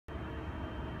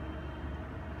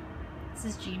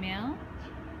This is Gmail.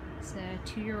 It's a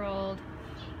 2-year-old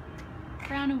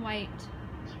brown and white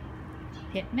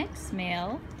pit mix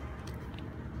male,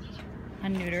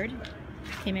 unneutered.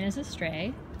 Came in as a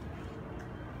stray.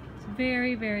 It's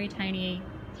very, very tiny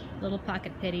little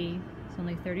pocket pitty. It's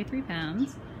only 33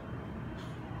 pounds.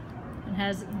 It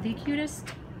has the cutest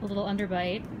little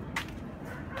underbite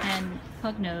and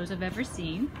pug nose I've ever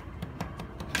seen.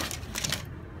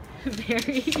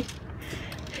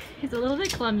 It's a little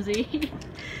bit clumsy,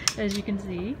 as you can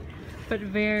see, but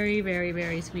very, very,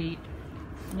 very sweet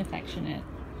and affectionate.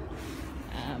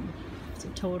 It's a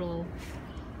total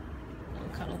little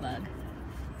cuddle bug.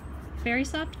 Very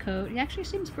soft coat. He actually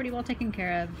seems pretty well taken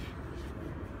care of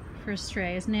for a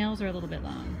stray. His nails are a little bit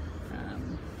long,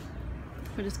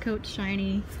 but his coat's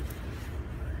shiny,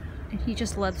 and he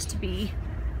just loves to be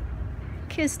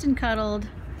kissed and cuddled.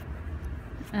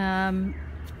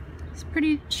 He's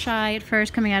pretty shy at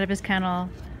first coming out of his kennel,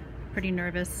 pretty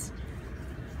nervous.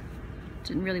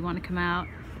 Didn't really want to come out.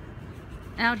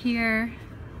 Out here,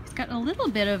 he's got a little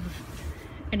bit of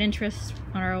an interest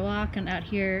on our walk and out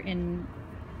here in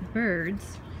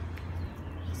birds,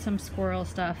 some squirrel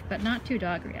stuff, but not too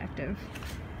dog reactive.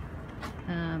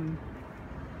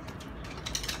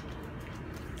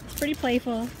 It's pretty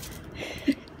playful.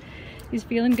 He's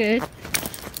feeling good.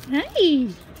 Hi!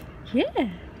 Yeah!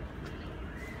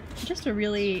 Just a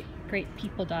really great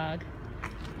people dog.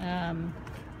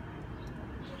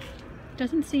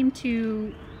 Doesn't seem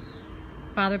too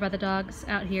bothered by the dogs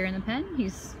out here in the pen.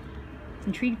 He's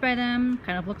intrigued by them,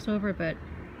 kind of looks over, but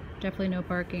definitely no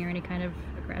barking or any kind of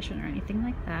aggression or anything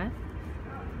like that.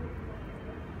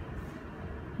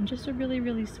 And just a really,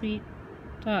 really sweet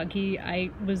dog.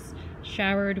 I was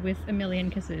showered with a million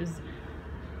kisses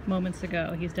moments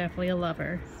ago. He's definitely a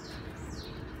lover.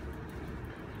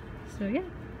 So yeah.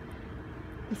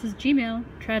 This is Gmail.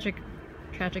 Tragic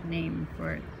name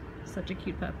for such a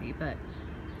cute puppy, but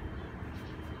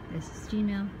this is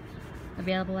Gmail.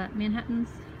 Available at Manhattan's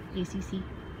ACC.